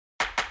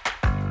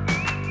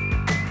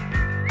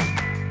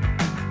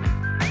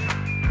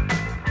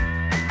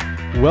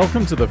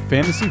Welcome to the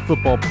Fantasy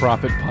Football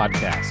Prophet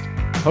Podcast,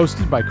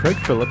 hosted by Craig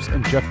Phillips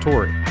and Jeff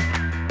Torrey.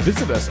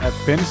 Visit us at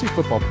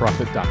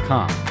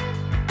fantasyfootballprophet.com.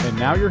 And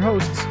now your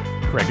hosts,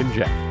 Craig and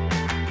Jeff.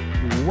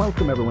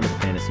 Welcome everyone to the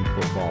Fantasy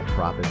Football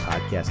Prophet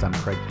Podcast. I'm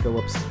Craig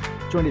Phillips,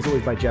 joined as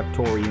always by Jeff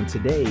Torrey, and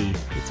today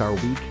it's our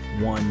Week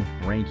 1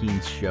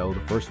 rankings show,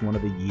 the first one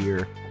of the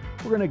year.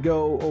 We're going to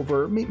go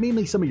over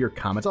mainly some of your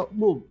comments.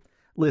 We'll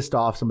list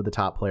off some of the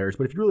top players,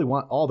 but if you really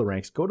want all the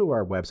ranks, go to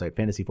our website,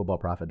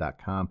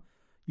 fantasyfootballprophet.com.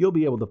 You'll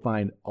be able to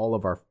find all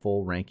of our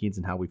full rankings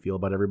and how we feel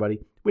about everybody,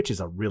 which is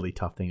a really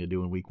tough thing to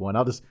do in Week 1.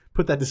 I'll just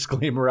put that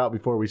disclaimer out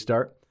before we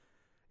start.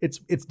 It's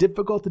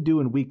difficult to do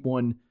in Week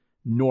 1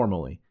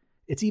 normally.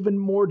 It's even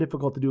more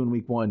difficult to do in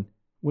Week 1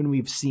 when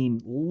we've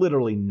seen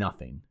literally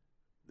nothing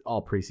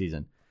all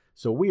preseason.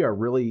 So we are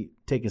really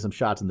taking some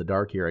shots in the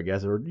dark here, I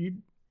guess.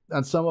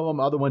 On some of them,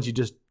 other ones you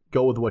just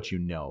go with what you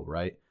know,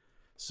 right?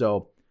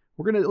 So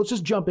let's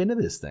just jump into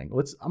this thing.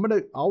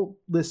 I'll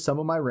list some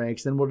of my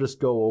ranks, then we'll just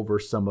go over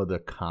some of the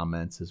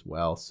comments as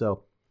well.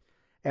 So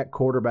at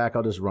quarterback,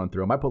 I'll just run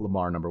through them. I put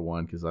Lamar number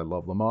 1 because I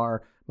love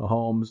Lamar,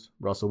 Mahomes,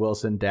 Russell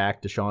Wilson,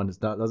 Dak, Deshaun.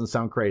 Doesn't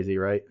sound crazy,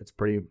 right?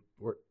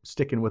 We're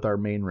sticking with our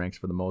main ranks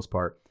for the most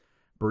part.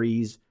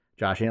 Breeze,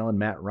 Josh Allen,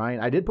 Matt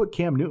Ryan. I did put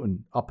Cam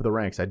Newton up the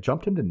ranks. I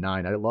jumped him to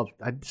 9.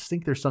 I just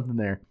think there's something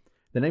there.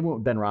 Then I went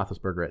with Ben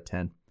Roethlisberger at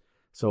 10.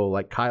 So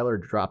like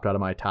Kyler dropped out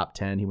of my top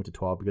 10. He went to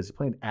 12 because he's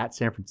playing at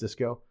San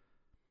Francisco.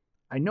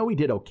 I know he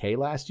did okay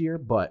last year,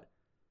 but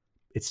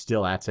it's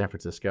still at San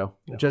Francisco.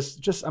 Yeah.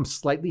 Just I'm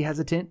slightly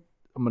hesitant.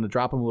 I'm going to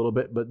drop him a little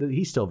bit, but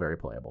he's still very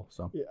playable.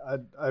 So yeah,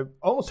 I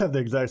almost have the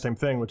exact same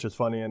thing, which is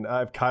funny. And I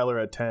have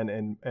Kyler at 10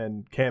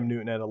 and Cam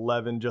Newton at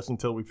 11, just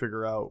until we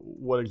figure out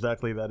what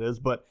exactly that is.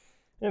 But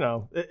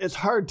it's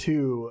hard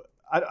to.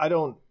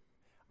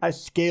 I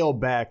scale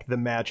back the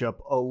matchup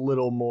a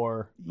little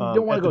more. You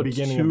don't want to go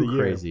beginning too of the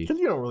year, crazy because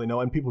you don't really know,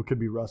 and people could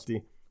be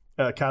rusty.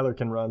 Kyler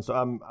can run,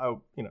 so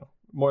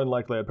more than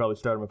likely I'd probably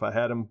start him if I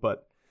had him.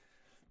 But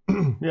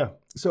yeah.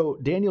 So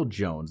Daniel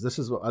Jones, this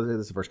is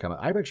the first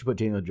comment. I've actually put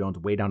Daniel Jones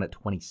way down at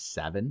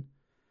 27.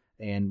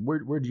 And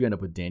where'd you end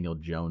up with Daniel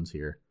Jones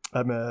here?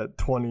 I'm at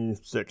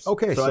 26.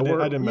 Okay, so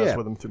I didn't mess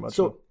with him too much.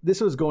 So this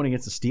was going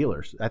against the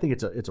Steelers. I think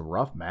it's a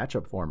rough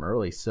matchup for him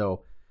early.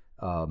 So.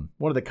 One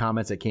of the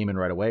comments that came in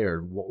right away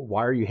are,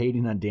 why are you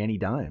hating on Danny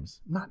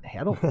Dimes?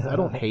 I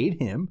don't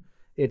hate him.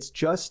 It's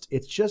just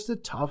a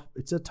tough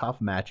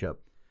matchup.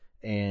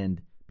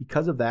 And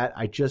because of that,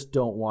 I just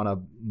don't want to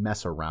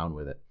mess around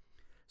with it.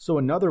 So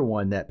another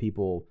one that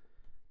people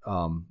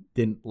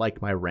didn't like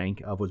my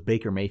rank of was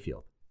Baker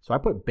Mayfield. So I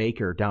put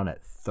Baker down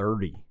at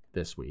 30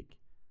 this week.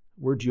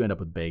 Where'd you end up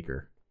with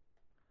Baker?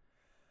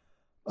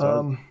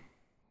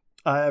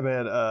 I am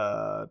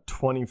at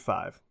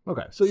 25.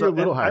 Okay, so you're a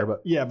little higher,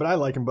 but but I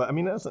like him. But I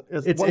mean, it's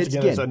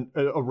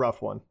a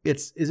rough one.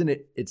 It's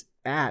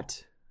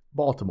at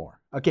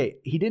Baltimore. Okay,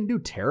 he didn't do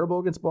terrible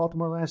against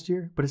Baltimore last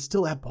year, but it's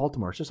still at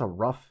Baltimore. It's just a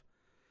rough.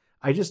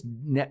 I just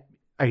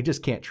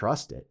can't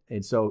trust it,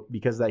 and so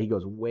because of that, he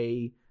goes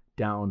way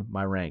down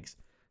my ranks.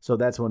 So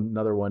that's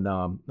another one.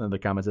 In the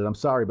comments says, I'm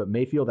sorry, but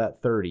Mayfield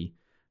at 30,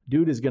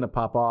 dude is gonna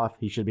pop off.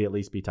 He should at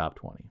least be top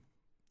 20.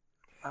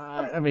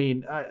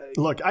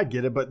 Look, I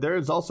get it, but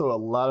there's also a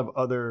lot of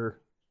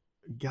other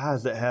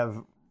guys that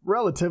have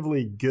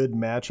relatively good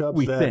matchups.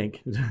 We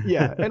think.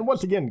 Yeah, and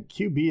once again,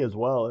 QB as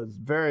well is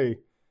very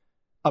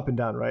up and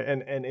down, right?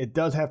 And it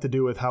does have to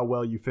do with how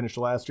well you finished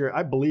last year.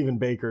 I believe in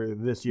Baker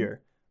this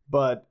year,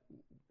 but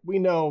we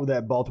know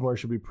that Baltimore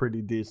should be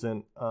pretty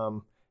decent,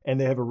 and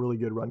they have a really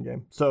good run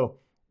game. So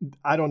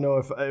I don't know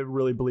if I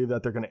really believe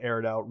that they're going to air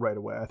it out right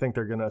away. I think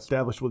they're going to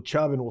establish with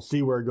Chubb, and we'll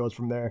see where it goes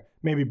from there.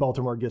 Maybe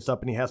Baltimore gets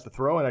up and he has to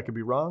throw, and I could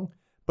be wrong.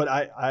 But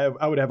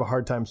I would have a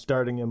hard time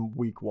starting him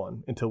Week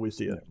 1 until we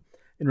see it.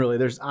 And really,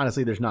 there's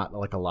not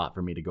like a lot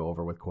for me to go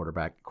over with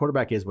quarterback.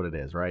 Quarterback is what it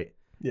is, right?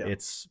 Yeah.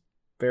 It's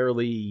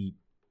fairly,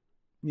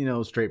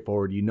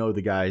 straightforward. You know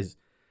the guys.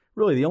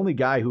 Really, the only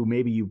guy who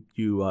maybe you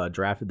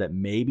drafted that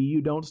maybe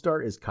you don't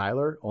start is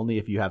Kyler, only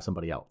if you have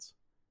somebody else,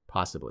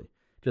 possibly.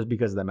 Just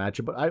because of that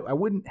matchup. But I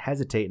wouldn't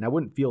hesitate, and I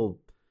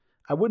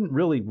wouldn't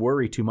really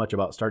worry too much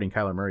about starting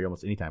Kyler Murray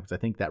almost anytime, because I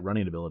think that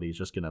running ability is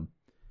just going to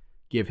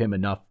give him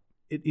enough.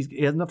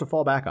 He has enough to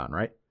fall back on,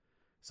 right?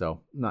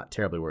 So I'm not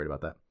terribly worried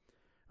about that.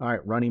 All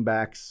right, running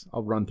backs.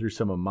 I'll run through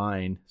some of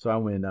mine. So I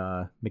went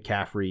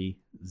McCaffrey,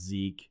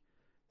 Zeke,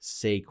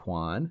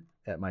 Saquon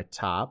at my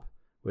top,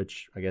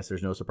 which I guess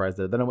there's no surprise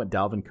there. Then I went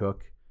Dalvin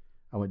Cook.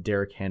 I went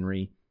Derrick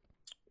Henry.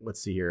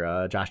 Let's see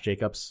here. Josh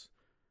Jacobs.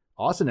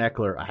 Austin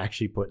Eckler, I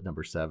actually put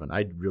number 7.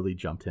 I really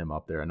jumped him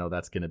up there. I know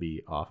that's going to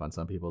be off on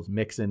some people's.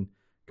 Mixon,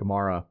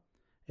 Kamara,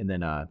 and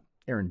then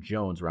Aaron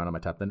Jones around on my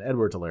top. Then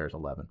Edwards-Helaire is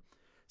 11.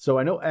 So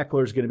I know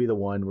Eckler's going to be the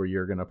one where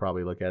you're going to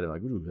probably look at it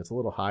like, ooh, that's a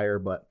little higher.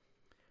 But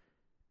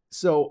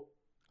so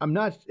I'm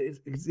not.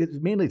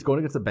 Mainly it's going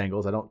against the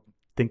Bengals. I don't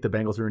think the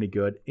Bengals are any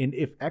good. And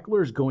if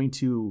Eckler's going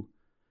to,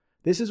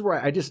 this is where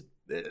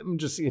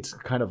it's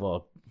kind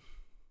of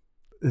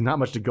not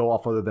much to go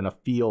off other than a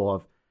feel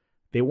of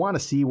they want to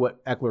see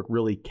what Eckler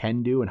really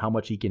can do and how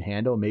much he can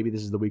handle. Maybe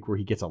this is the week where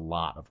he gets a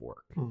lot of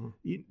work.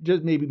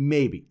 Just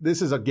maybe.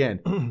 This is,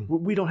 again,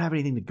 we don't have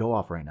anything to go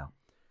off right now.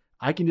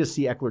 I can just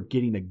see Eckler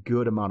getting a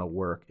good amount of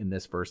work in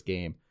this first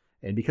game.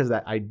 And because of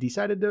that, I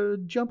decided to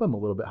jump him a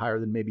little bit higher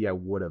than maybe I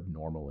would have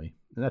normally.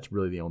 And that's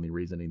really the only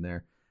reasoning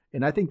there.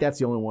 And I think that's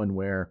the only one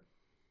where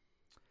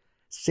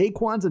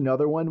Saquon's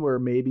another one where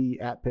maybe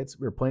at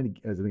Pittsburgh, we're playing,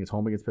 I think it's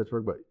home against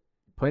Pittsburgh, but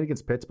playing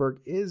against Pittsburgh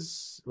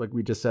is, like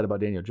we just said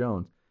about Daniel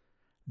Jones,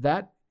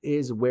 that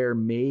is where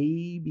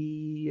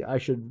maybe I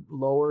should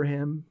lower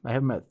him. I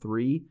have him at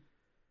 3.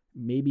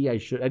 Maybe I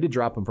should. I did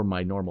drop him from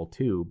my normal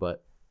 2,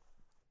 but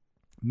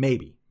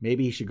maybe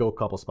he should go a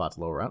couple spots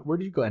lower. Where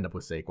did you end up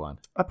with Saquon?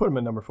 I put him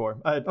at number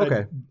 4.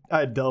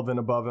 I delve in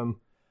above him.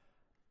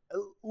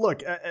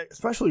 Look,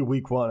 especially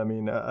week 1, I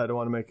mean, I don't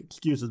want to make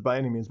excuses by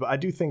any means, but I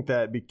do think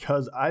that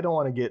because I don't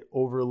want to get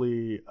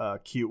overly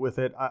cute with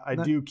it, I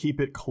do keep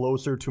it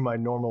closer to my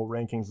normal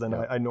rankings than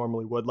I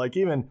normally would. Like,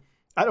 even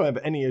I don't have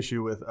any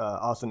issue with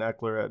Austin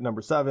Eckler at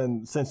number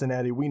 7.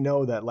 Cincinnati, we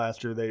know that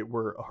last year they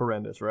were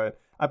horrendous, right?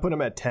 I put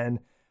him at 10,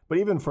 but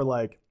even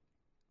for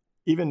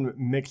even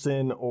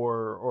Mixon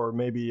or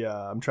maybe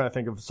I'm trying to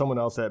think of someone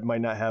else that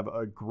might not have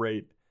a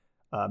great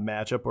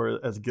matchup or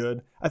as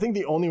good. I think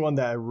the only one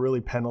that I really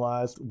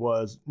penalized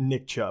was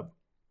Nick Chubb.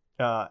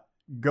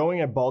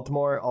 Going at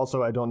Baltimore,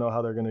 also I don't know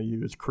how they're going to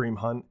use Kareem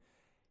Hunt.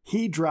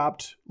 He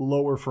dropped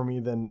lower for me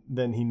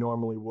than he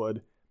normally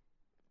would.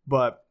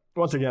 But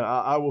once again,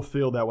 I will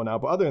feel that one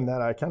out. But other than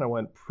that, I kind of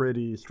went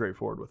pretty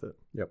straightforward with it.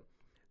 Yep.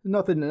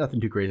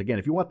 Nothing too crazy. Again,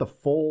 if you want the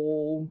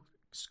full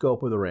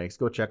scope of the ranks,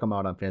 go check them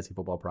out on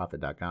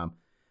fantasyfootballprofit.com.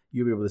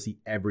 You'll be able to see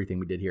everything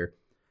we did here.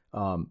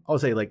 I'll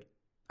say,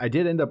 I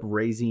did end up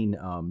raising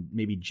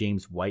maybe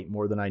James White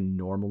more than I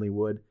normally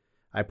would.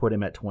 I put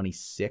him at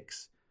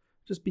 26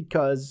 just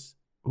because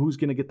who's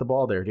going to get the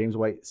ball there? James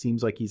White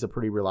seems like he's a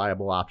pretty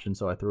reliable option,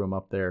 so I threw him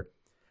up there.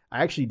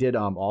 I actually did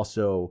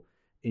also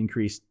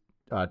increase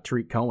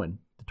Tariq Cohen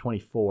to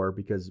 24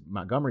 because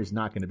Montgomery's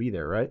not going to be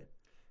there, right?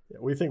 Yeah,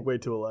 we think way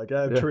too alike.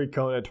 I have Tariq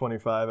Cohen at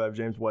 25. I have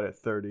James White at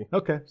 30.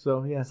 Okay,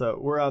 so yeah. So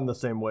we're on the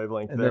same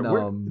wavelength there.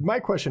 My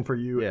question for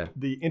you,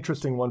 the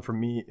interesting one for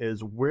me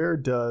is where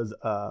does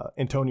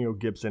Antonio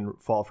Gibson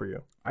fall for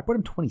you? I put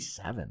him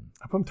 27.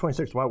 I put him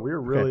 26. Wow, we're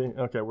really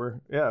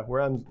we're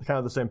on kind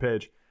of the same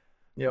page.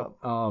 Yeah.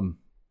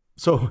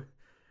 So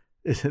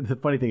the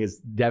funny thing is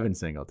Devin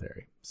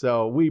Singletary.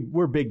 So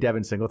we're big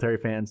Devin Singletary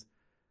fans.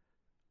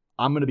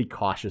 I'm going to be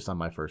cautious on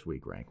my first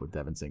week rank with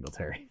Devin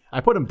Singletary.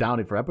 I put him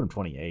down I put him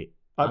 28.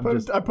 I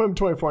put him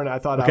 24, and I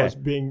thought I was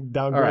being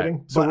downgrading.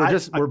 Right.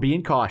 So we're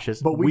being cautious.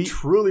 But we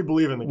truly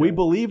believe in the game. We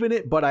believe in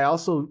it, but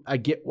I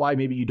get why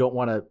maybe you don't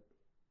want to.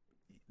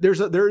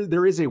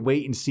 There is a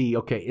wait and see.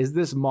 Okay, is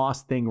this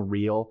Moss thing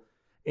real?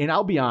 And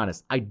I'll be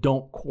honest, I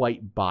don't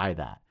quite buy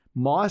that.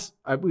 Moss,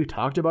 we've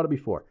talked about it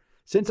before.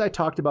 Since I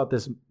talked about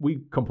this,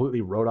 we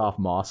completely wrote off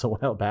Moss a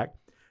while back.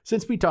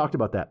 Since we talked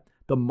about that,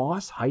 the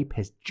Moss hype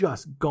has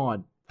just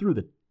gone through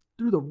the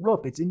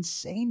roof. It's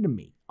insane to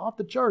me, off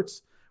the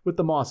charts with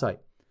the Moss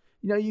hype.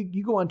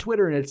 You go on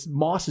Twitter and it's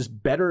Moss is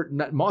better.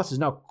 Moss is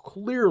now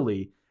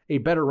clearly a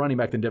better running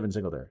back than Devin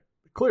Singletary.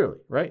 Clearly,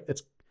 right?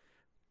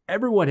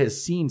 Everyone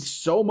has seen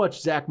so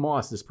much Zach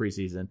Moss this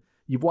preseason.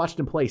 You've watched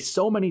him play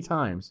so many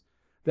times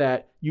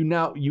that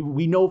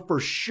we know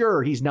for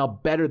sure he's now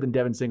better than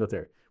Devin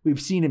Singletary.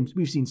 We've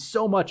seen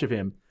so much of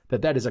him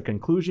that is a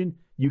conclusion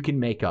you can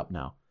make up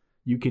now.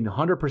 You can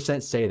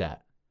 100% say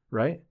that,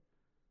 right?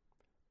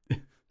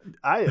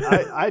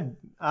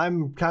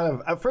 I'm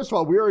kind of, first of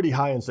all, we're already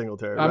high in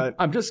Singletary, right?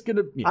 I'm just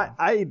gonna.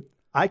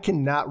 I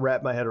cannot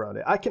wrap my head around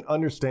it. I can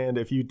understand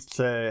if you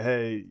say,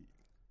 hey,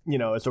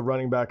 it's a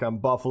running back on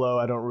Buffalo.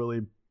 I don't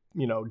really,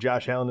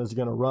 Josh Allen is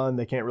going to run.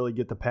 They can't really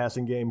get the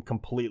passing game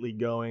completely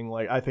going.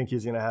 I think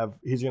he's going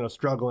to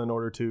struggle in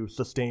order to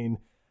sustain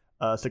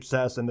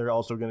success, and they're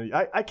also going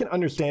to. I can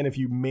understand if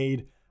you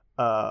made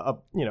kind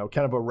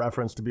of a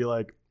reference to be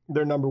like,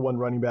 their number one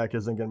running back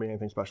isn't going to be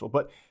anything special.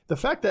 But the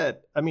fact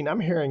that, I'm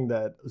hearing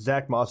that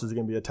Zach Moss is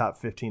going to be a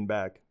top 15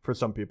 back for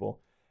some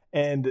people.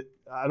 And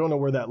I don't know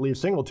where that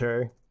leaves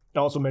Singletary. It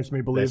also makes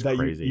me believe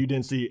that you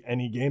didn't see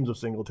any games of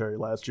Singletary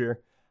last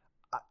year.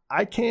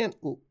 I can't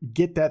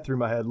get that through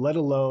my head, let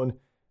alone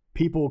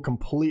people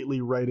completely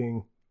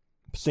writing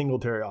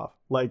Singletary off.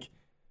 Like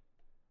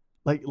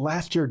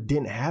last year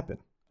didn't happen.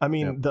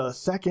 The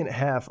second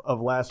half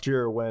of last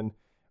year when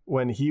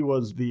he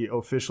was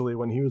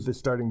the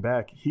starting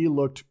back, he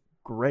looked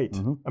great.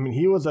 Mm-hmm.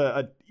 He was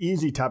a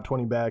easy top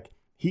 20 back.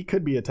 He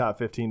could be a top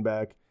 15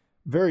 back.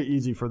 Very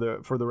easy for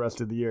the rest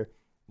of the year.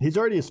 He's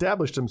already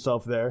established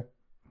himself there.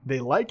 They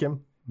like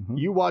him. Mm-hmm.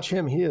 You watch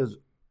him, he is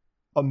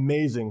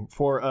amazing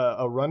for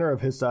a runner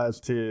of his size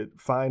to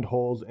find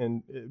holes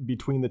in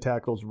between the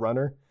tackles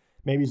runner.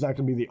 Maybe he's not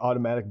going to be the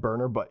automatic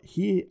burner, but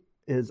he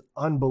is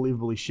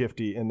unbelievably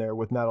shifty in there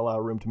with not a lot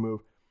of room to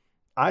move.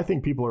 I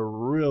think people are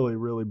really,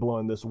 really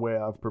blowing this way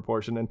out of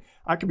proportion. And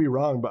I could be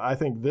wrong, but I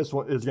think this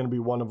one is going to be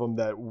one of them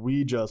that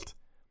we just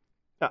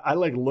I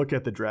look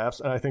at the drafts,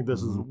 and I think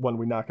this is one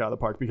we knock out of the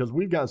park because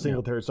we've gotten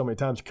Singletary so many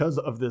times because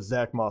of this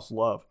Zach Moss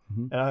love.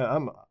 And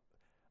I'm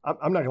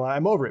not gonna lie,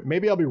 I'm over it.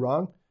 Maybe I'll be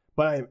wrong,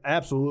 but I'm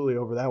absolutely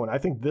over that one. I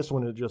think this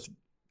one is just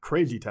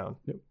crazy town.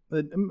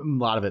 A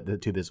lot of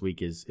it too this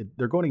week is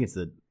they're going against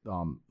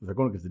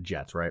the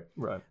Jets, right?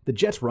 Right. The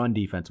Jets' run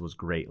defense was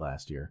great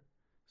last year,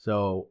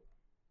 so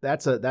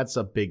that's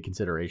a big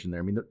consideration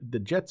there. I mean, the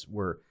Jets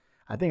were.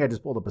 I think I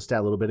just pulled up a stat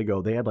a little bit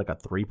ago. They had like a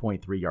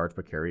 3.3 yards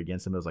per carry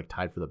against them. It was like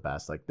tied for the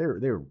best. Like they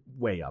were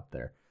way up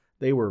there.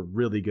 They were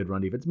really good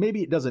run defense.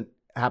 Maybe it doesn't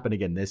happen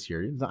again this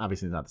year. It's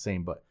obviously not the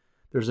same, but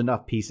there's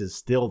enough pieces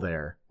still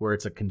there where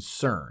it's a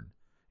concern.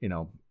 You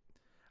know,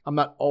 I'm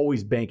not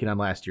always banking on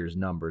last year's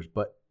numbers,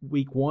 but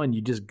week one,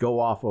 you just go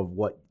off of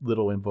what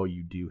little info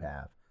you do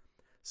have.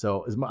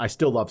 So I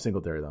still love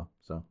Singletary though.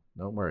 So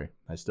don't worry.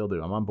 I still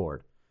do. I'm on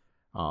board.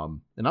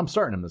 And I'm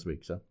starting him this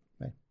week. So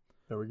hey.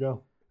 There we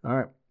go. All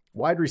right.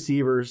 Wide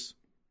receivers,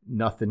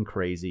 nothing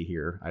crazy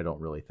here, I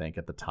don't really think,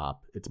 at the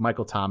top. It's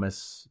Michael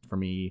Thomas for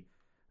me.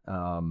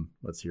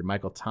 Let's see here.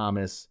 Michael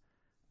Thomas,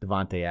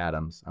 Devontae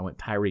Adams. I went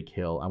Tyreek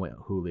Hill. I went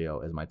Julio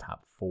as my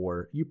top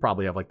 4. You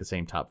probably have like the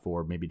same top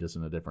 4, maybe just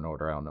in a different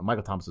order. I don't know.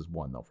 Michael Thomas is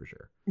 1, though, for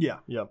sure. Yeah.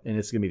 And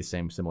it's going to be the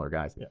same similar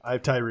guys. Yeah, I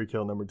have Tyreek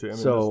Hill number 2. I mean,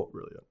 so that's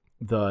really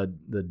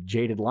it. The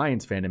jaded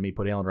Lions fan in me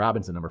put Allen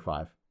Robinson number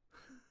 5.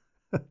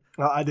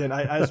 I didn't.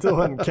 I still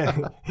went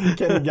Kenny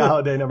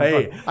Galladay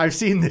number 5. I've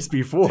seen this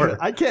before.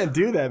 I can't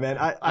do that, man.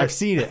 I've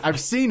seen it. I've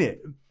seen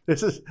it.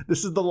 This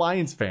is the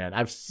Lions fan.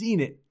 I've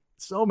seen it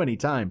so many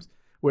times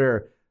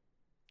where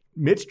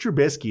Mitch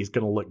Trubisky is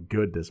going to look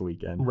good this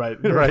weekend. Right.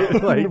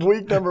 Like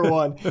week number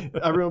 1,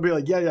 everyone will be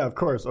like, yeah, of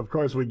course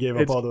we gave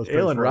up all those picks.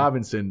 Allen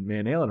Robinson,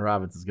 man, Allen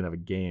Robinson's going to have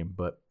a game,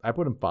 but I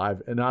put him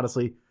 5. And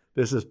honestly,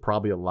 this is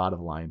probably a lot of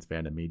Lions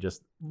fan in me,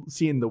 just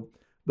seeing the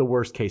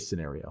worst case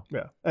scenario.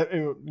 Yeah.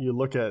 And you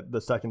look at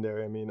the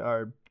secondary, I mean,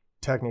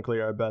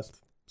 technically our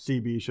best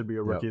CB should be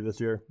a rookie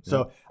this year.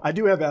 So I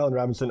do have Allen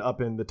Robinson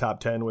up in the top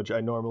 10, which I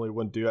normally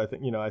wouldn't do. I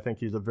think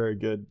he's a very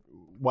good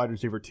wide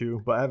receiver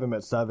too, but I have him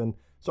at 7.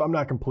 So I'm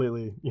not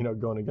completely,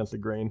 going against the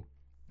grain.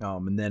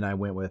 And then I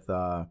went with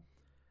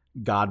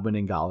Godwin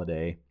and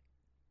Galladay.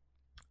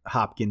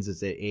 Hopkins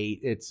is at 8.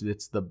 It's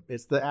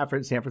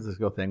the San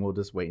Francisco thing. We'll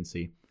just wait and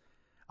see.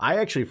 I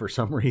actually, for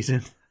some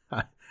reason,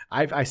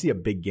 I see a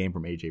big game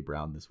from A.J.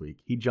 Brown this week.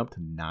 He jumped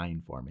to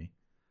 9 for me,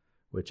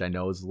 which I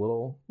know is a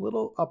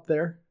little up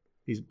there.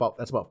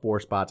 That's about 4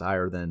 spots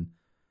higher than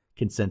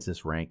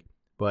consensus rank,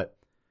 but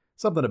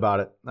something about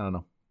it, I don't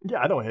know. Yeah,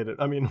 I don't hate it.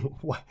 I mean,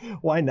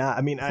 why not?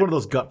 I mean, it's one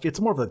of those it's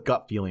more of a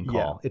gut feeling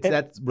call. Yeah.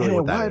 That's really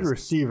what that is. And a wide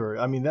receiver,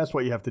 I mean, that's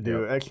what you have to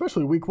do,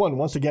 especially week 1.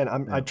 Once again,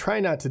 I try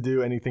not to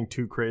do anything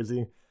too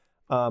crazy,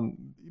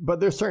 but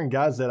there's certain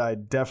guys that I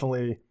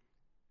definitely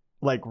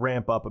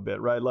ramp up a bit,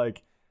 right?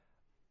 Like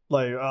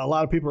a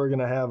lot of people are going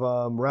to have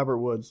Robert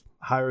Woods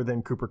higher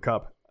than Cooper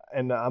Kupp.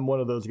 And I'm one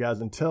of those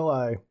guys. Until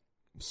I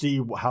see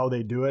how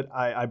they do it,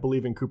 I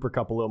believe in Cooper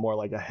Kupp a little more,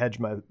 like I hedge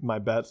my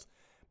bets.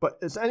 But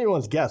it's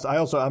anyone's guess.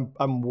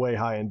 I'm way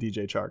high in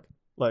DJ Chark.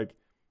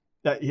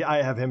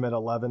 I have him at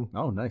 11.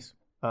 Oh, nice.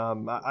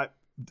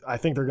 I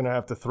think they're going to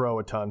have to throw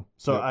a ton.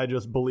 So I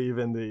just believe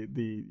in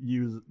the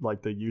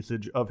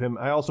usage of him.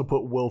 I also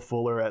put Will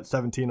Fuller at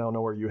 17. I don't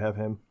know where you have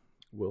him.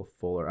 Will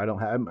Fuller.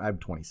 I have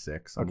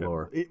 26. I'm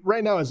lower.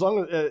 Right now, as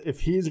long as if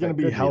he's going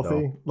to be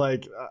healthy,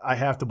 I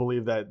have to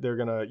believe that they're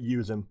going to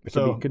use him.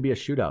 It could be a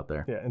shootout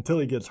there. Yeah, until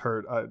he gets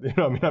hurt.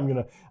 I'm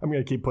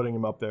gonna keep putting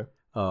him up there.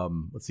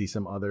 Let's see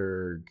some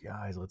other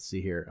guys. Let's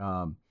see here.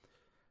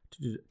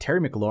 Terry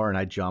McLaurin.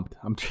 I jumped.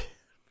 I'm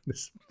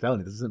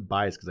telling you, this isn't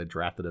biased because I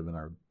drafted him in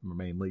our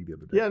main league the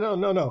other day. Yeah,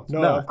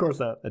 no, of course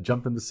not. I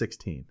jumped him to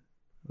 16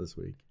 this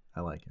week.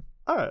 I like him.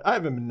 All right, I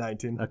have him in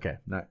 19. Okay,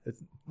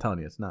 it's telling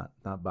you, it's not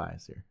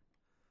biased here.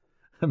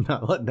 I'm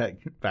not letting that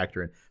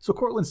factor in. So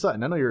Cortland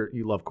Sutton, I know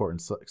you love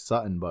Cortland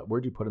Sutton, but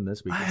where'd you put him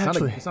this week?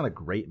 It's not a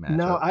great matchup.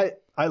 No,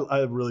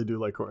 I really do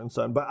like Cortland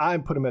Sutton, but I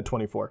put him at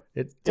 24.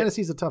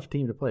 Tennessee's a tough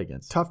team to play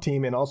against. Tough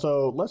team, and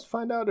also let's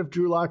find out if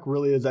Drew Lock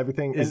really is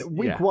everything. And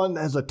week 1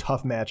 is a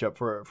tough matchup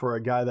for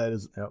a guy that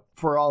is,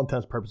 for all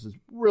intents and purposes,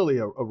 really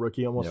a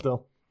rookie almost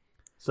still.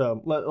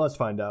 So let's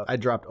find out. I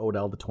dropped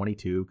Odell to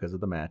 22 because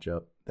of the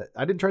matchup.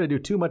 I didn't try to do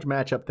too much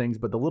matchup things,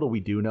 but the little we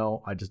do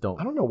know, I just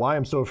don't. I don't know why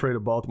I'm so afraid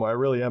of Baltimore. I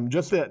really am.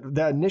 Just that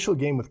initial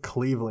game with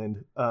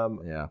Cleveland.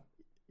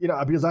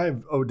 Because I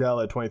have Odell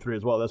at 23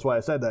 as well. That's why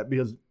I said that,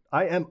 because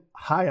I am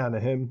high on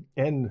him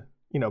and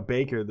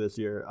Baker this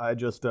year. I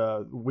just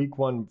week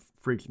 1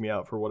 freaks me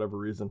out for whatever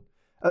reason.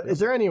 Is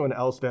there anyone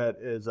else that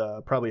is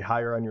probably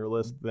higher on your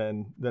list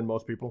than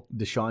most people?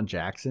 Deshaun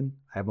Jackson.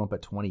 I have him up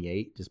at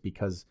 28 just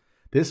because.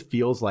 This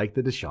feels like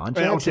the Deshaun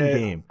Jackson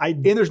game.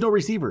 And there's no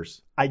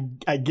receivers. I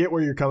get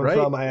where you're coming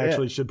from. I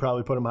actually should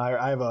probably put him higher.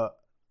 I have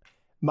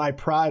my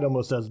pride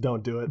almost says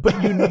don't do it.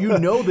 But you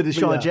know the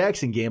Deshaun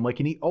Jackson game,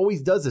 and he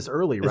always does this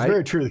early, right? It's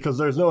very true because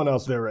there's no one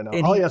else there right now.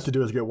 And all he has to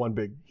do is get one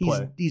big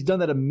play. He's done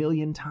that a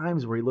million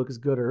times where he looks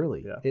good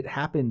early. Yeah. It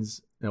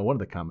happens. One of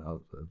the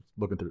comments,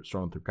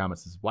 scrolling through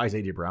comments is, why is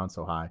A.J. Brown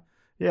so high?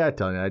 Yeah, I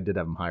tell you, I did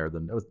have him higher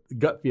than it was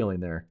gut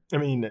feeling there. I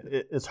mean,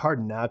 it's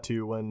hard not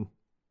to when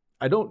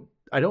I don't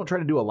try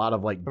to do a lot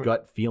of like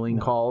gut feeling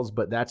calls,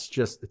 but that's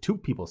just two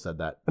people said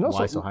that. And also,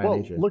 why so high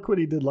in AJ? Look what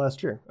he did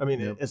last year. I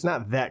mean, it's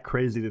not that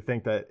crazy to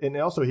think that. And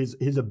also,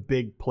 he's a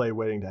big play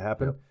waiting to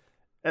happen. Yep.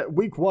 At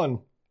week 1,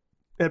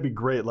 that'd be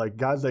great. Like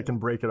guys that can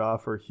break it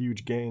off for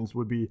huge gains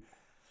would be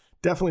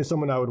definitely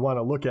someone I would want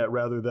to look at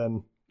rather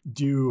than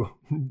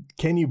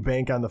can you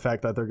bank on the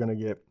fact that they're going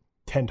to get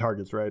 10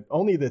 targets, right?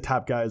 Only the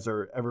top guys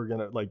are ever going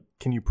to, like,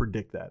 can you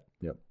predict that?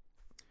 Yep.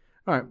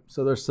 All right,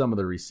 so there's some of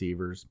the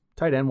receivers.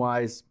 Tight end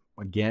wise,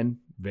 again,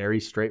 very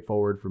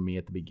straightforward for me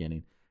at the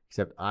beginning.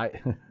 Except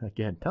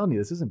again, telling you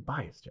this isn't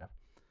biased, Jeff.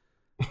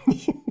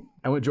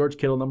 I went George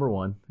Kittle number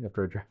 1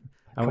 after a draft.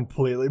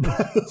 Completely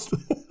biased.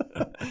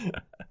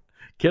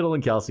 Kittle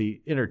and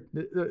Kelsey, you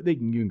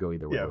can go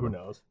either way. Yeah, who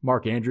knows?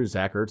 Mark Andrews,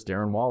 Zach Ertz,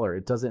 Darren Waller.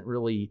 It doesn't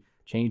really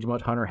change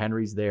much. Hunter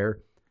Henry's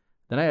there.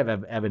 Then I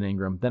have Evan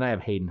Ingram. Then I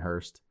have Hayden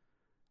Hurst.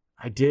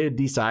 I did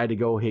decide to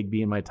go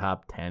Higbee in my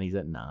top 10. He's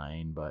at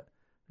 9, but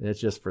it's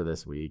just for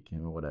this week,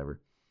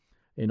 whatever.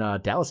 And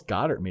Dallas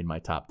Goedert made my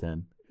top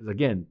 10.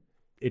 Again,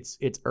 it's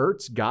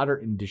Ertz,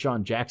 Goddard, and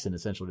Deshaun Jackson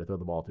essentially to throw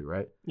the ball to,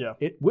 right? Yeah.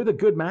 With a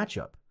good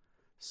matchup.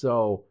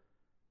 So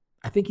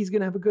I think he's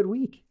going to have a good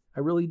week. I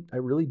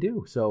really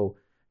do. So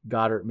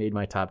Goddard made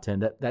my top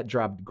 10. That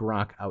dropped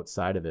Gronk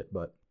outside of it,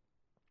 but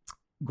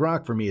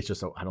Gronk for me is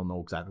just I don't know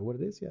exactly what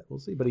it is yet. We'll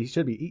see, but he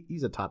should be.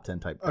 He's a top 10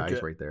 type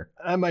guys right there.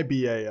 I might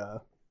be a,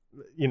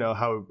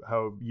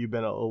 how you've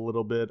been a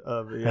little bit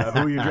of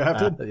who you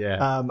drafted.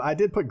 Yeah. I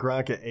did put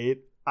Gronk at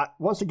 8.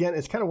 Once again,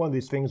 it's kind of one of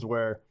these things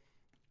where,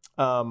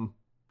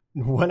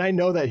 when I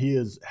know that he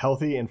is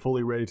healthy and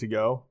fully ready to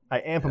go, I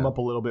amp him up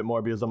a little bit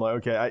more because I'm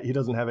like, okay, he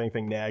doesn't have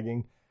anything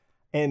nagging,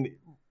 and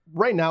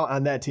right now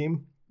on that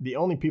team, the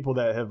only people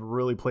that have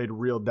really played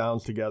real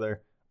downs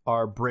together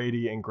are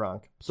Brady and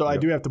Gronk. So I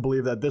do have to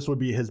believe that this would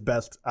be his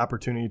best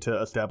opportunity to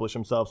establish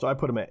himself. So I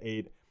put him at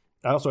 8.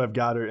 I also have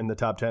Goddard in the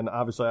top 10.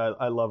 Obviously,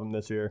 I love him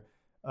this year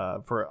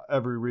for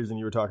every reason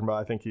you were talking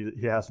about. I think he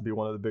has to be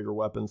one of the bigger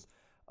weapons.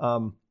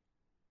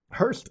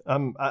 Hurst,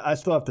 I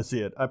still have to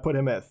see it. I put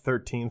him at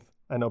 13th.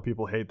 I know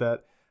people hate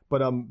that.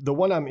 But the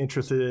one I'm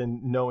interested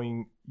in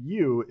knowing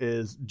you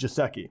is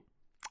Gesicki.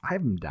 I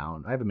have him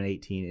down. I have him at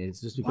 18. And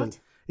it's just because... What?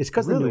 It's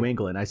because of New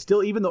England. I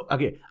still, even though,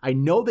 I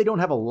know they don't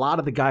have a lot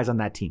of the guys on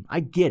that team.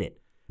 I get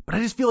it. But I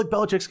just feel like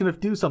Belichick's going to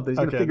do something. He's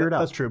going to figure it out.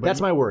 That's true. That's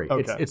my worry.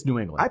 Okay. It's New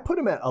England. I put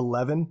him at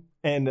 11,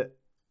 and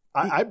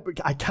I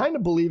kind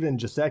of believe in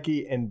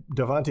Gesicki and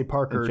Devontae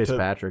Parker and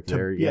Fitzpatrick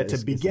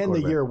to begin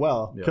the year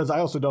well, because I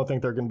also don't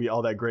think they're going to be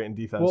all that great in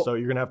defense. So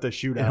you're going to have to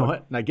shoot out. You know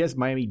what? And I guess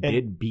Miami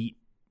did beat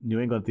New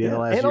England at the end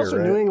of last year. And also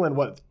right? New England,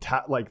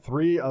 like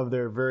 3 of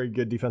their very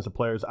good defensive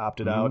players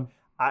opted out.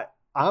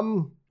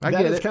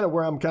 That is kind of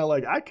where I'm kind of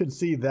like, I could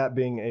see that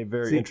being a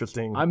very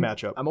interesting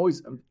matchup.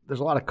 There's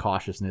a lot of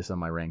cautiousness on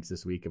my ranks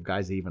this week of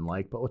guys I even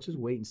like, but let's just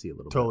wait and see a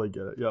little bit. Totally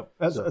get it.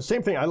 Yep.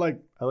 Same thing. I like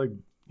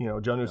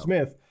Jonnu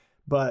Smith,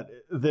 but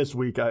this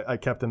week I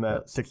kept him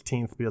at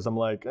 16th because I'm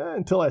like,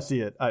 until I see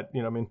it,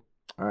 you know what I mean?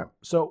 All right.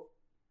 So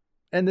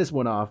end this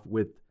one off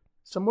with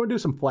we're going to do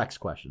some flex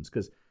questions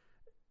because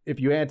if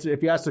you ask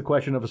the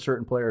question of a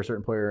certain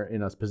player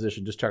in a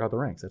position, just check out the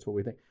ranks. That's what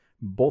we think.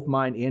 Both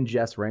mine and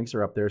Jeff's ranks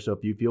are up there. So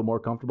if you feel more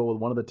comfortable with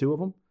one of the two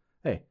of them,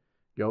 hey,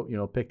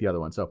 go, pick the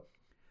other one. So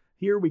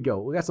here we go.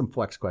 We got some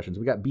flex questions.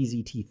 We got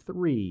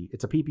BZT3.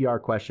 It's a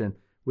PPR question.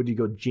 Would you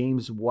go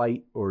James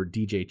White or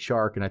DJ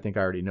Chark? And I think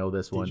I already know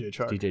this one.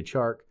 DJ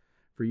Chark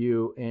for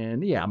you.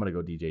 And yeah, I'm going to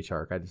go DJ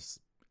Chark.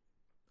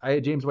 I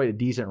had James White a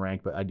decent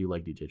rank, but I do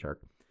like DJ Chark.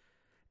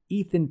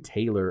 Ethan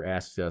Taylor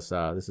asks us,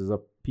 this is a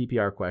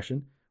PPR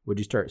question. Would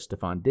you start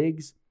Stephon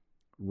Diggs,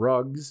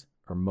 Ruggs,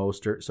 or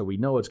Mostert? So we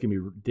know it's going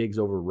to be Diggs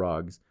over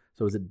Ruggs.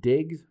 So is it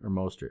Diggs or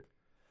Mostert?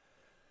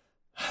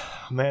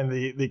 Man,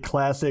 the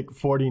classic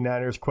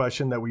 49ers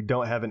question that we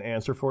don't have an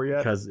answer for yet.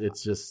 Because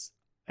it's just...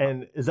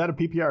 And is that a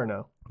PPR or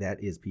no?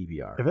 That is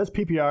PPR. If that's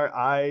PPR,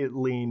 I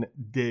lean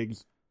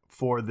Diggs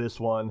for this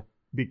one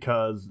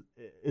because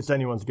it's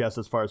anyone's guess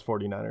as far as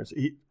 49ers.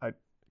 I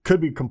could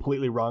be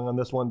completely wrong on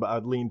this one, but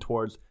I'd lean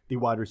towards the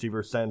wide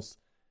receiver sense.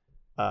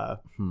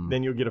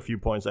 Then you'll get a few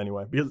points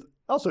anyway. Because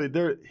also,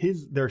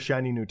 he's their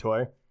shiny new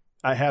toy.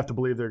 I have to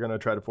believe they're going to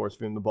try to force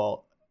feed him the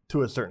ball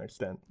to a certain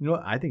extent. You know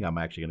what? I think I'm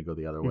actually going to go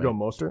the other way. You go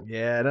Mostert?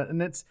 Yeah,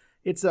 and it's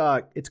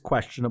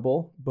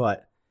questionable,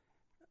 but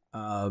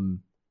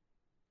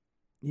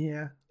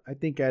yeah, I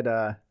think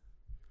I'll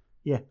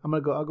go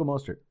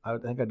Mostert. I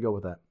think I'd go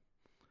with that.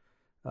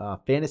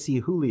 Fantasy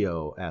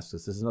Julio asks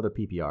us, this is another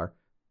PPR.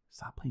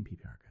 Stop playing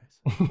PPR,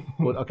 guys.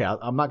 Well, okay,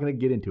 I'm not going to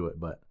get into it,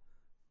 but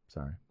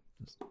sorry.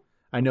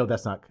 I know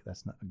that's not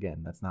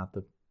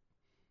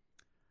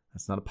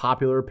a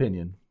popular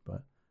opinion,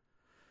 but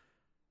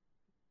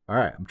all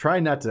right. I'm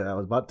trying not to. I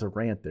was about to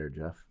rant there,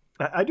 Jeff.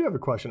 I do have a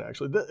question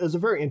actually. This is a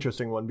very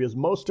interesting one because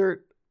Mostert.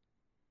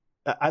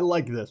 I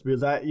like this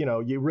because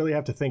you really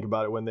have to think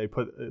about it when they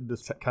put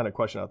this kind of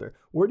question out there.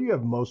 Where do you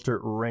have Mostert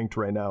ranked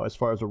right now as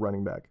far as a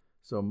running back?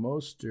 So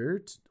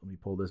Mostert, let me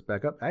pull this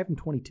back up. I have him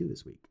 22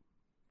 this week.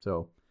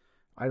 So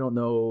I don't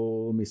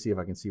know. Let me see if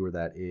I can see where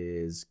that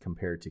is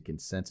compared to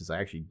consensus. I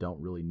actually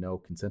don't really know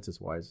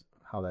consensus-wise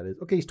how that is.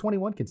 Okay, he's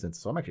 21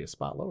 consensus, so I'm actually a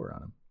spot lower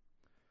on him.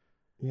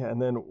 Yeah,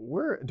 and then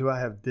where do I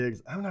have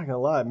Diggs? I'm not going to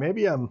lie.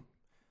 Maybe I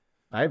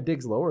have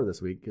Diggs lower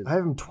this week. I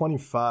have him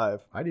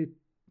 25. I do.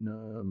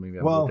 No, maybe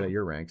I'm looking at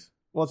your ranks.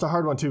 Well, it's a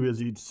hard one, too, because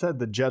you said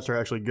the Jets are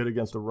actually good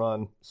against the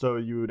run, so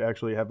you would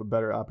actually have a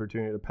better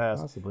opportunity to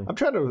pass. Possibly. I'm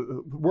trying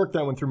to work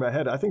that one through my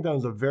head. I think that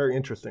was a very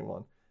interesting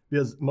one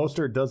because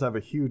Mostert does have a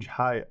huge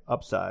high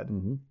upside.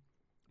 Mm-hmm.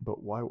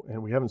 But why?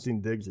 And we haven't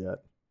seen Diggs yet.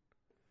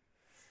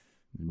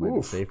 It might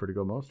be safer to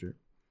go Mostert.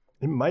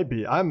 It might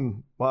be.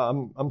 I'm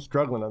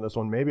struggling on this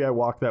one. Maybe I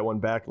walk that one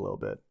back a little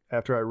bit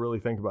after I really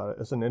think about it.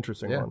 It's an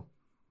interesting one.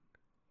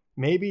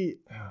 Maybe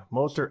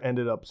Mostert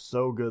ended up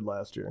so good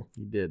last year.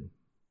 He did.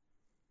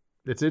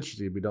 It's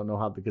interesting. We don't know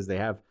how because they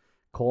have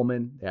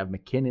Coleman, they have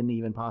McKinnon,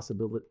 even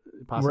possibility.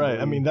 Right.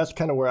 I mean, that's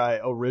kind of where I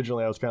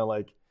was kind of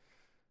like,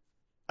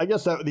 I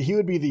guess that he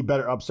would be the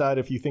better upside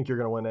if you think you're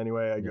going to win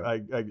anyway.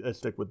 I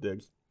stick with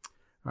Diggs.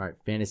 All right.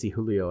 Fantasy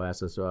Julio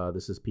asks us,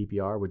 this is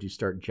PPR. Would you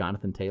start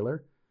Jonathan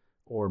Taylor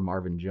or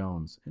Marvin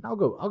Jones? And I'll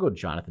go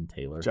Jonathan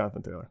Taylor.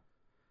 Jonathan Taylor.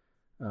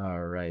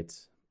 All right.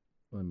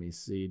 Let me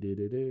see.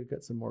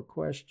 Got some more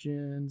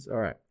questions. All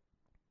right.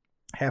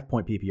 Half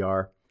point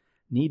PPR.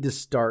 Need to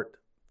start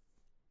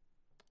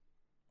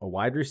a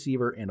wide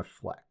receiver and a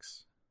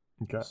flex.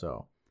 Okay.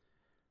 So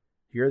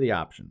here are the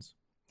options.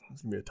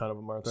 There's going to be a ton of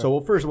them, aren't there? So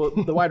first,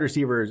 the wide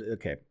receivers,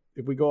 okay.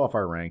 If we go off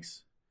our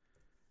ranks,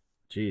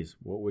 geez,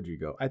 what would you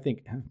go? I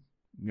think, you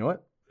know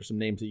what? There's some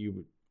names that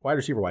you, wide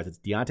receiver-wise, it's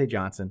Deontay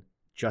Johnson,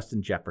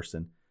 Justin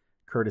Jefferson,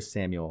 Curtis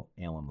Samuel,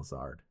 Allen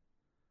Lazard.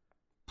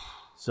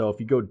 So if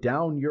you go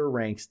down your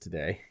ranks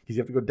today, because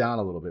you have to go down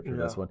a little bit for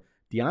this one,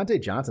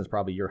 Deontay Johnson's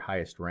probably your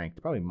highest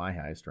ranked, probably my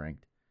highest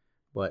ranked.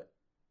 But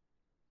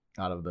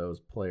out of those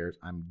players,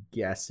 I'm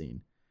guessing,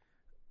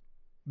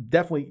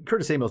 definitely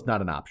Curtis Samuel's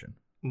not an option.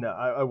 No,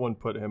 I wouldn't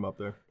put him up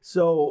there.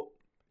 So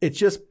it's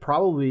just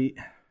probably,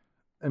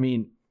 I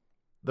mean,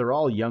 they're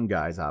all young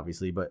guys,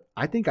 obviously, but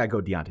I think I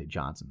go Deontay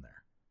Johnson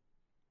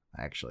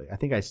there. Actually, I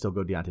think I still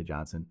go Deontay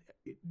Johnson.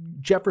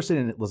 Jefferson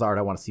and Lazard,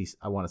 I want to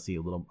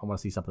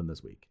see something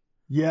this week.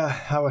 Yeah,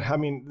 I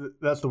mean,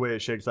 that's the way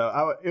it shakes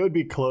out. It would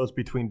be close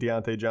between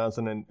Deontay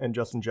Johnson and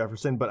Justin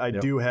Jefferson, but I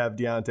do have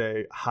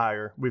Deontay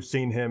higher. We've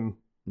seen him,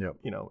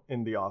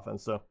 in the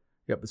offense. So.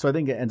 Yep. So I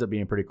think it ends up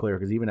being pretty clear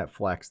because even at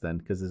flex then,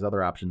 because his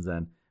other options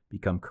then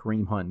become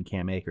Kareem Hunt and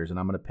Cam Akers, and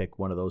I'm going to pick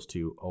one of those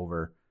two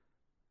over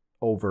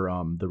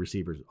the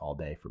receivers all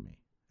day for me.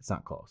 It's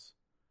not close.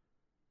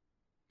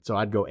 So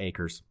I'd go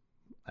Akers.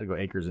 I'd go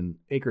Akers and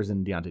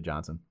Deontay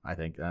Johnson, I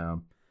think. I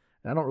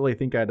don't really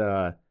think I'd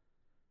I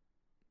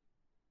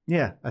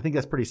think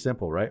that's pretty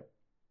simple, right?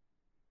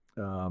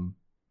 All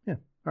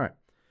right.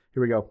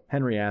 Here we go.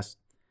 Henry asks,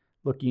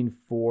 looking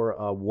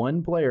for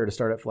one player to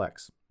start at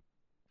flex.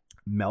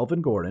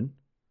 Melvin Gordon,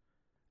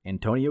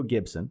 Antonio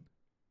Gibson.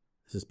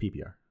 This is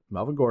PPR.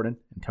 Melvin Gordon,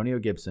 Antonio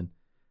Gibson,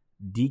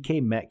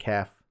 DK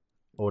Metcalf,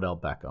 Odell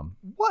Beckham.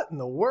 What in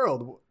the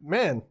world?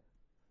 Man.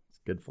 It's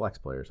good flex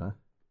players, huh?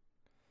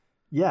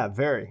 Yeah,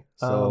 very.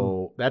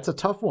 So that's a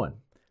tough one.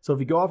 So if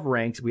you go off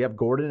ranks, we have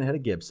Gordon ahead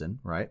of Gibson,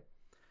 right?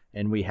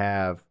 And we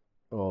have,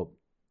 the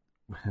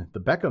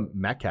Beckham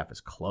Metcalf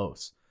is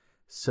close.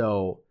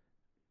 So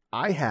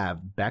I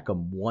have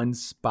Beckham one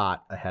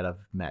spot ahead of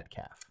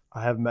Metcalf.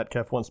 I have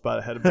Metcalf one spot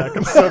ahead of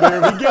Beckham, so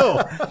there we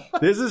go.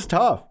 This is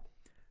tough.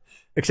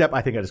 Except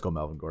I think I just go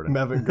Melvin Gordon.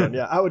 Melvin Gordon,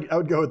 yeah. I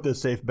would go with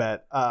this safe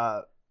bet.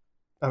 I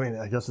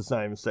guess it's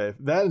not even safe.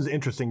 That is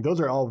interesting. Those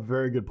are all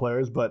very good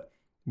players, but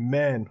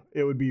man,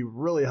 it would be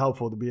really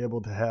helpful to be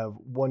able to have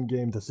one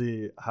game to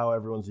see how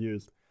everyone's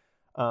used.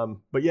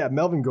 But yeah,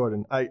 Melvin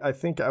Gordon, I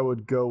think I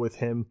would go with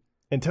him.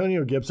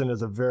 Antonio Gibson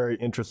is a very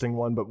interesting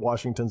one, but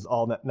Washington's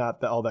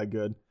not all that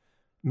good.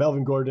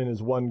 Melvin Gordon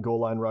is one goal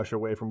line rush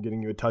away from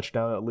getting you a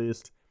touchdown at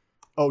least.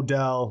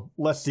 Odell,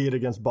 let's see it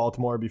against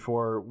Baltimore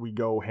before we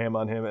go ham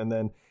on him. And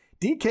then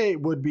DK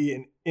would be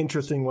an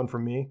interesting one for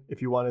me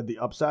if you wanted the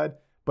upside.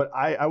 But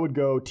I would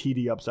go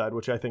TD upside,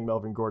 which I think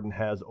Melvin Gordon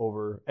has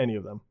over any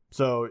of them.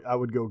 So I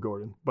would go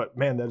Gordon. But,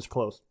 man, that is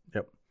close.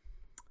 Yep.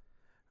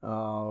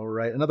 All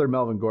right. Another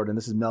Melvin Gordon.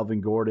 This is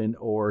Melvin Gordon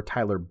or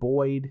Tyler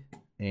Boyd.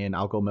 And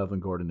I'll go Melvin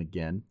Gordon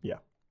again. Yeah.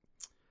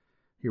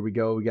 Here we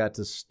go. We got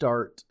to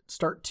start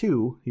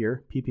two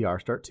here. PPR,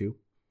 start two.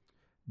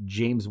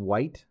 James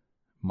White,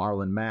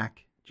 Marlon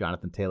Mack,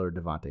 Jonathan Taylor,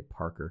 Devontae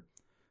Parker.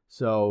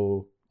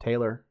 So,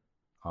 Taylor.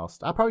 I'll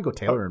probably go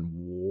Taylor and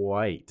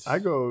White.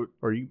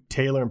 Or you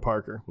Taylor and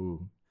Parker.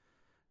 Ooh.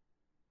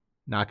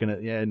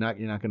 You're not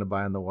gonna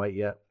buy on the White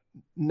yet.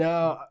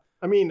 No,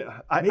 I mean,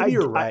 maybe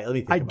you're right. Let me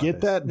think I about get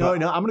this. that. No, I'm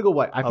gonna go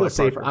White. I feel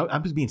safer. Parker.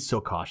 I'm just being so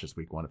cautious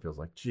week one. It feels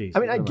like, geez. I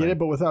mean, I get it,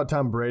 but without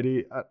Tom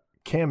Brady,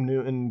 Cam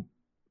Newton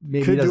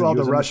maybe could do all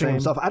the rushing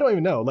himself. I don't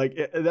even know. Like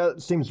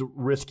that seems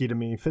risky to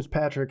me.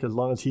 Fitzpatrick, as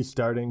long as he's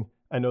starting,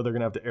 I know they're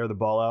gonna have to air the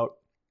ball out.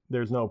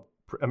 There's no.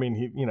 I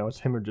mean, it's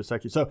him or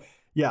Gesicki. So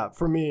yeah,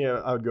 for me,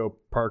 I would go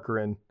Parker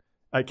and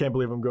I can't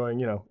believe I'm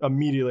going,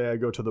 immediately I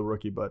go to the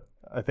rookie, but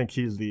I think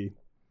he's the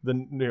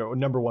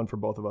number one for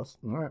both of us.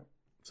 All right.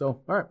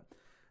 So, all right.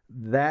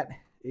 That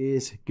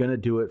is going to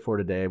do it for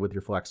today with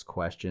your flex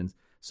questions.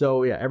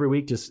 So, yeah, every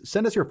week, just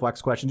send us your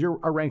flex questions.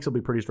 Our ranks will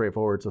be pretty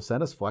straightforward. So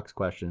send us flex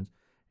questions,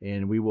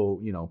 and we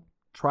will,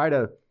 try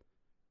to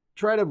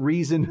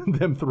reason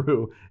them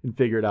through and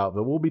figure it out.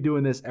 But we'll be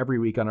doing this every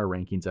week on our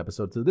rankings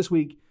episode. So this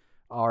week,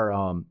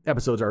 our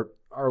episodes are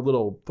a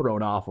little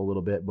thrown off a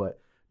little bit, but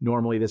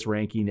normally this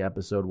ranking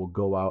episode will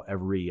go out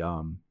every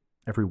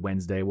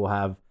Wednesday. We'll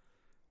have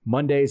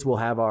Mondays. We'll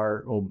have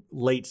our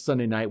late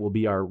Sunday night will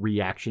be our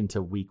reaction to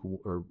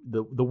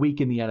the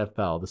week in the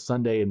NFL. The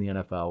Sunday in the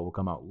NFL will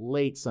come out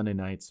late Sunday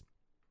nights.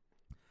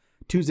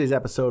 Tuesday's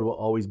episode will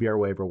always be our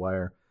waiver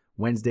wire.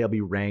 Wednesday will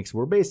be ranks.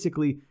 We're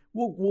basically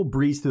we'll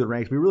breeze through the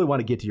ranks. We really want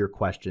to get to your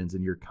questions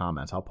and your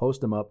comments. I'll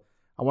post them up.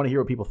 I want to hear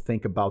what people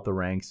think about the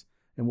ranks,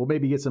 and we'll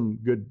maybe get some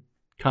good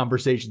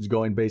conversations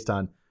going based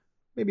on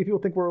maybe people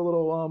think we're a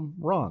little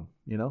wrong.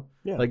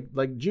 Yeah.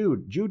 Like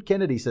Jude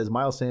Kennedy says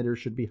Miles Sanders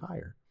should be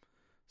higher.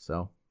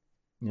 So,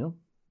 you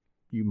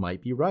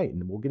might be right,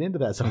 and we'll get into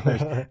that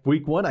sometime.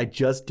 Week 1, I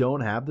just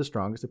don't have the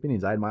strongest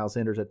opinions. I had Miles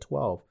Sanders at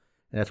 12,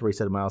 and that's where he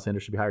said Miles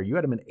Sanders should be higher. You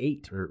had him at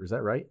 8, or is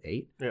that right?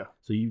 8? Yeah.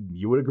 So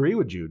you would agree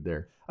with Jude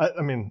there.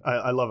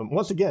 I love him.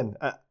 Once again,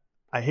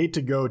 I hate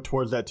to go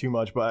towards that too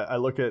much, but I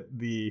look at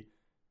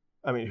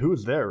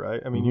who's there,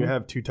 right? You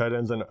have 2 tight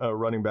ends and a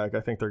running back. I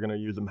think they're going to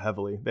use him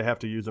heavily. They have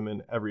to use him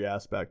in every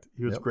aspect.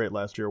 He was great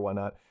last year. Why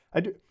not?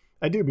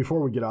 I do.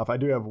 Before we get off, I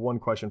do have one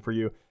question for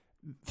you.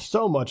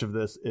 So much of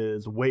this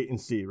is wait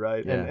and see,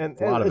 right? Yeah, and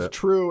it's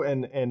true,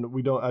 and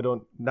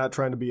not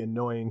trying to be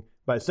annoying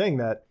by saying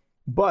that,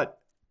 but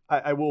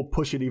I will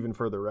push it even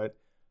further, right?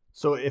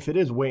 So if it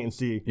is wait and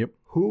see,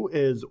 who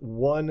is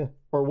one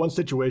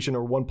situation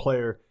or one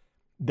player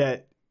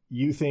that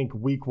you think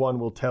week 1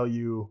 will tell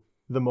you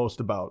the most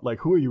about? Like,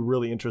 who are you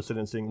really interested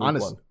in seeing week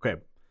 1?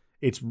 Okay.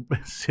 It's we're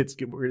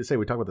going to say,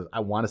 we talk about this. I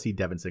want to see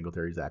Devin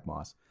Singletary, Zach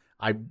Moss.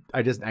 I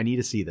need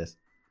to see this.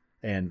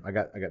 And I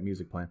got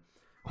music playing.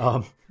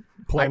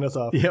 Playing us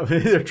off. Yeah,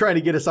 they're trying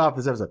to get us off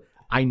this episode.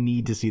 I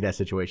need to see that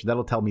situation.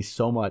 That'll tell me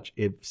so much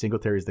if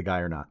Singletary is the guy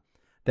or not.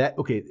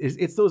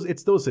 It's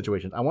those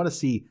situations. I want to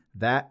see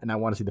that, and I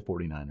want to see the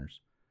 49ers.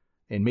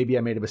 And maybe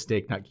I made a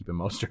mistake not keeping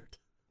Mostert.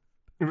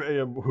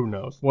 Who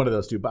knows? One of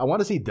those two. But I want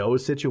to see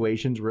those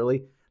situations,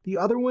 really. The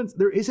other ones,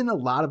 there isn't a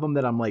lot of them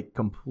that I'm like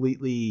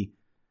completely...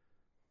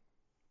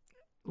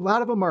 A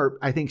lot of them are,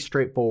 I think,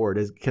 straightforward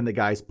as can the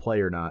guys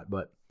play or not.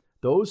 But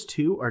those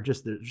two are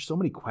just, there's so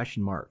many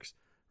question marks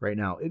right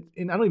now.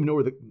 And I don't even know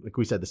where, like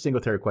we said, the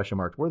Singletary question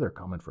marks, where they're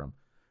coming from.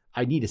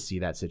 I need to see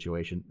that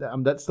situation.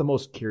 That's the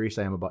most curious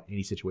I am about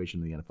any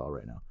situation in the NFL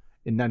right now.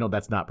 And I know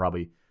that's not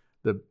probably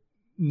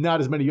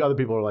not as many other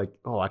people are like,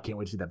 oh, I can't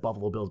wait to see that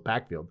Buffalo Bills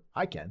backfield.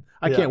 I can't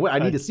wait. I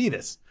need to see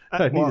this.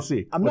 I need to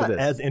see. I'm not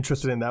as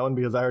interested in that one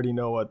because I already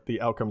know what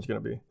the outcome is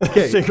going to be.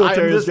 Okay,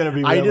 Singletary is going to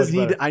be. I need to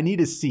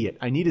see it.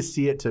 I need to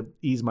see it to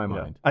ease my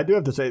mind. I do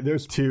have to say,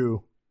 there's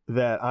 2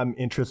 that I'm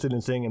interested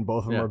in seeing, and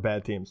both of them are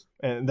bad teams,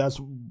 and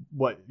that's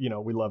what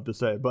we love to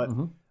say. But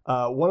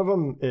one of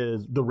them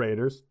is the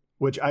Raiders,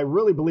 which I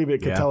really believe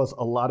it could tell us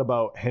a lot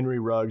about Henry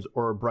Ruggs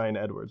or Bryan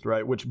Edwards,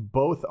 right? Which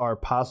both are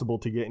possible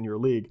to get in your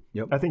league.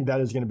 Yep. I think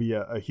that is going to be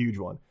a huge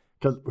one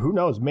because who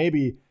knows?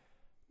 Maybe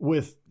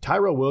with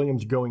Tyrell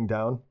Williams going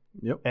down,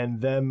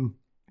 and then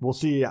we'll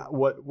see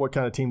what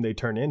kind of team they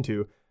turn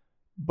into.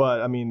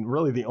 But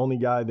really, the only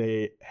guy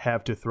they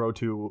have to throw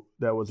to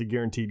that was a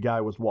guaranteed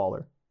guy was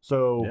Waller.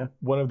 So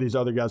one of these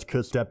other guys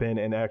could step in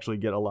and actually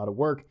get a lot of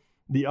work.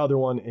 The other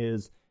one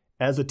is,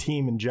 as a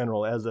team in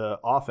general, as an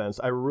offense,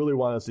 I really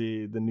want to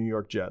see the New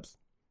York Jets.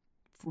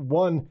 For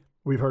one,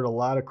 we've heard a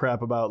lot of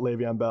crap about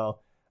Le'Veon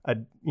Bell.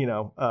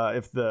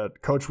 If the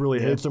coach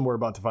really hates him, we're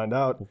about to find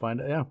out. We'll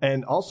find out, yeah.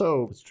 And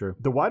also, that's true.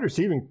 The wide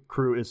receiving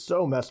crew is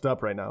so messed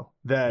up right now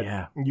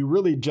that you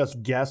really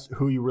just guess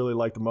who you really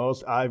like the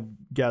most. I've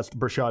guessed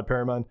Brashad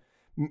Perriman.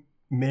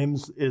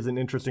 Mims is an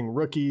interesting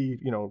rookie,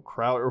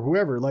 Crowder or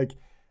whoever. Like,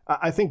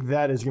 I think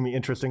that is going to be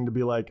interesting to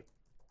be like,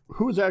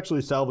 who's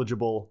actually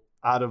salvageable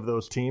out of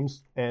those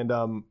teams,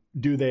 and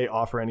do they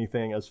offer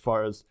anything as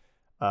far as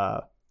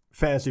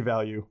fantasy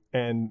value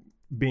and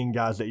being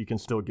guys that you can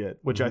still get,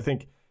 which I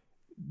think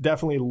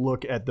definitely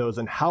look at those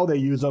and how they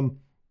use them.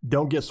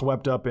 Don't get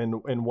swept up in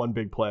one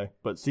big play,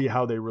 but see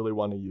how they really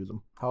want to use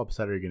them. How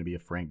upset are you going to be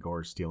if Frank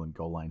Gore is stealing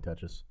goal line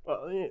touches?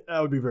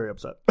 I would be very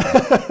upset.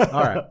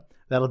 All right.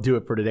 That'll do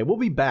it for today. We'll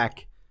be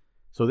back.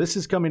 So this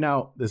is coming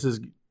out. This is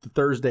the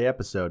Thursday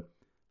episode.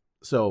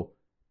 So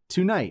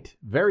tonight,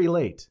 very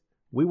late,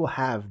 we will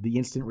have the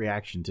instant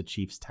reaction to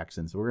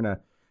Chiefs-Texans. We're going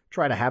to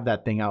try to have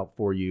that thing out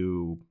for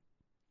you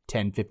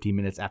 10, 15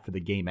 minutes after the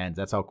game ends.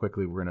 That's how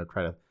quickly we're going to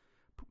try to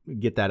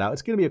get that out.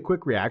 It's going to be a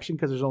quick reaction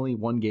because there's only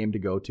one game to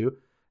go to.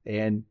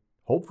 And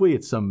hopefully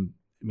it's some,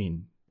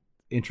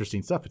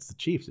 interesting stuff. It's the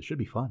Chiefs. It should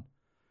be fun.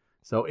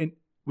 So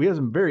we have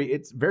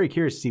it's very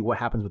curious to see what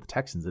happens with the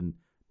Texans. And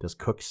is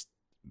Cooks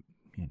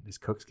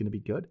going to be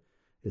good?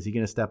 Is he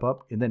going to step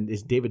up? And then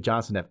is David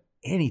Johnson have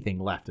anything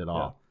left at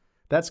all?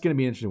 that's going to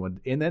be an interesting one.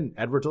 And then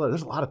Edwards,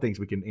 there's a lot of things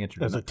we can answer.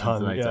 There's a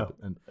ton. Yeah,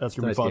 that's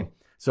going to be fun. Game.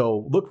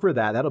 So look for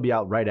that. That'll be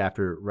out right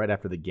after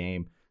the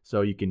game.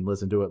 So you can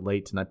listen to it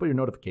late tonight. Put your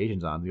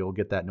notifications on. You'll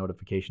get that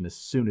notification as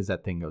soon as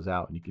that thing goes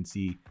out, and you can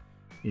see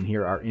and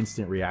hear our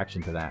instant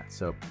reaction to that.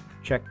 So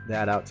check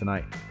that out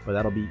tonight. But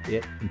that'll be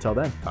it. Until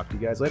then, talk to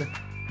you guys later.